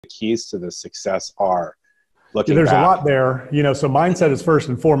keys to the success are Yeah, looking there's a back? lot there, so mindset is first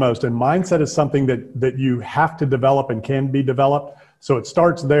and foremost, and mindset is something that you have to develop and can be developed. So it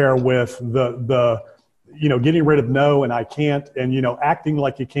starts there with the getting rid of no and I can't, and acting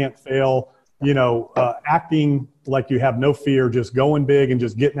like you can't fail, acting like you have no fear, just going big and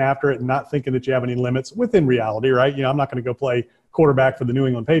just getting after it and not thinking that you have any limits within reality, right? I'm not going to go play quarterback for the New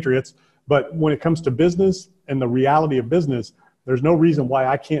England Patriots, but when it comes to business and the reality of business, there's no reason why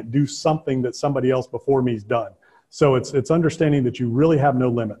I can't do something that somebody else before me's done. So it's understanding that you really have no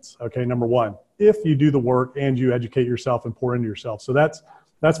limits. Okay, number one, if you do the work and you educate yourself and pour into yourself. So that's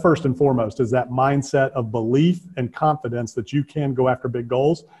first and foremost, is that mindset of belief and confidence that you can go after big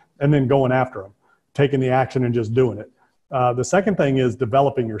goals, and then going after them, taking the action and just doing it. The second thing is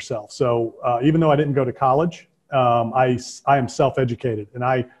developing yourself. So even though I didn't go to college, I am self-educated, and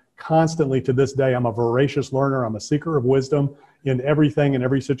I constantly, to this day, I'm a voracious learner. I'm a seeker of wisdom. In everything, in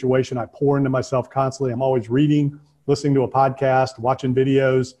every situation, I pour into myself constantly. I'm always reading, listening to a podcast, watching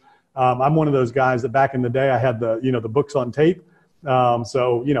videos. I'm one of those guys that back in the day, I had the books on tape.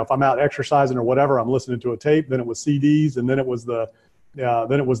 So if I'm out exercising or whatever, I'm listening to a tape. Then it was CDs, and then it was the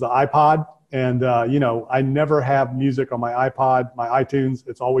iPod. And I never have music on my iPod, my iTunes.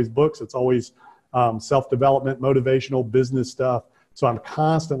 It's always books. It's always self-development, motivational, business stuff. So I'm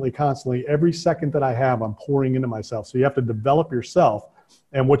constantly, every second that I have, I'm pouring into myself. So you have to develop yourself.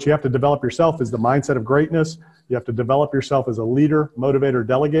 And what you have to develop yourself is the mindset of greatness. You have to develop yourself as a leader, motivator,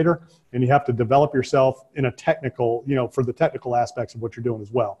 delegator. And you have to develop yourself in a technical, for the technical aspects of what you're doing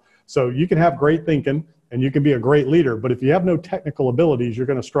as well. So you can have great thinking and you can be a great leader, but if you have no technical abilities, you're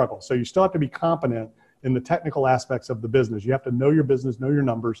going to struggle. So you still have to be competent in the technical aspects of the business. You have to know your business, know your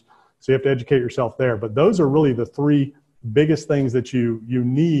numbers. So you have to educate yourself there. But those are really the three biggest things that you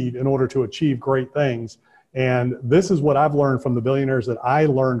need in order to achieve great things. And this is what I've learned from the billionaires that I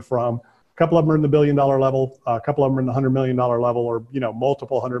learned from. A couple of them are in the $1 billion level, a couple of them are in the $100 million level, or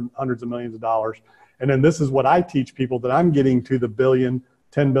multiple hundreds of millions of dollars. And then this is what I teach people that I'm getting to the $1 billion,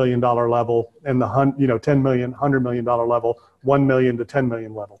 $10 billion level, and the $10 million, $100 million level, 1 million to 10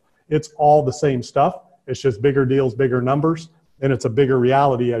 million level. It's all the same stuff. It's just bigger deals, bigger numbers, and it's a bigger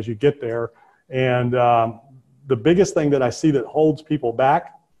reality as you get there. And the biggest thing that I see that holds people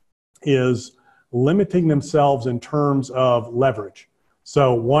back is limiting themselves in terms of leverage.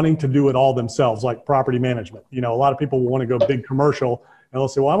 So wanting to do it all themselves, like property management. A lot of people want to go big commercial, and they'll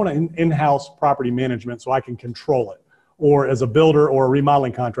say, well, I want to in-house property management so I can control it. Or as a builder or a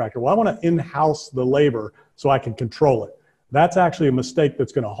remodeling contractor, well, I want to in-house the labor so I can control it. That's actually a mistake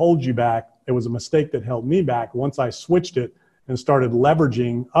that's going to hold you back. It was a mistake that held me back. Once I switched it and started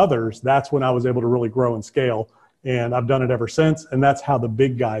leveraging others, that's when I was able to really grow and scale. And I've done it ever since. And that's how the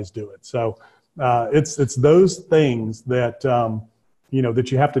big guys do it. So it's those things that,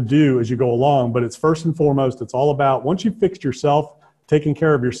 that you have to do as you go along. But it's first and foremost, it's all about, once you've fixed yourself, taking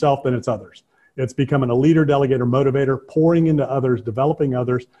care of yourself, then it's others. It's becoming a leader, delegator, motivator, pouring into others, developing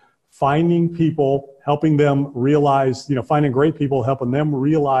others, finding people, helping them realize, finding great people, helping them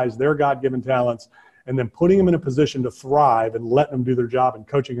realize their God-given talents, and then putting them in a position to thrive and letting them do their job and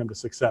coaching them to success.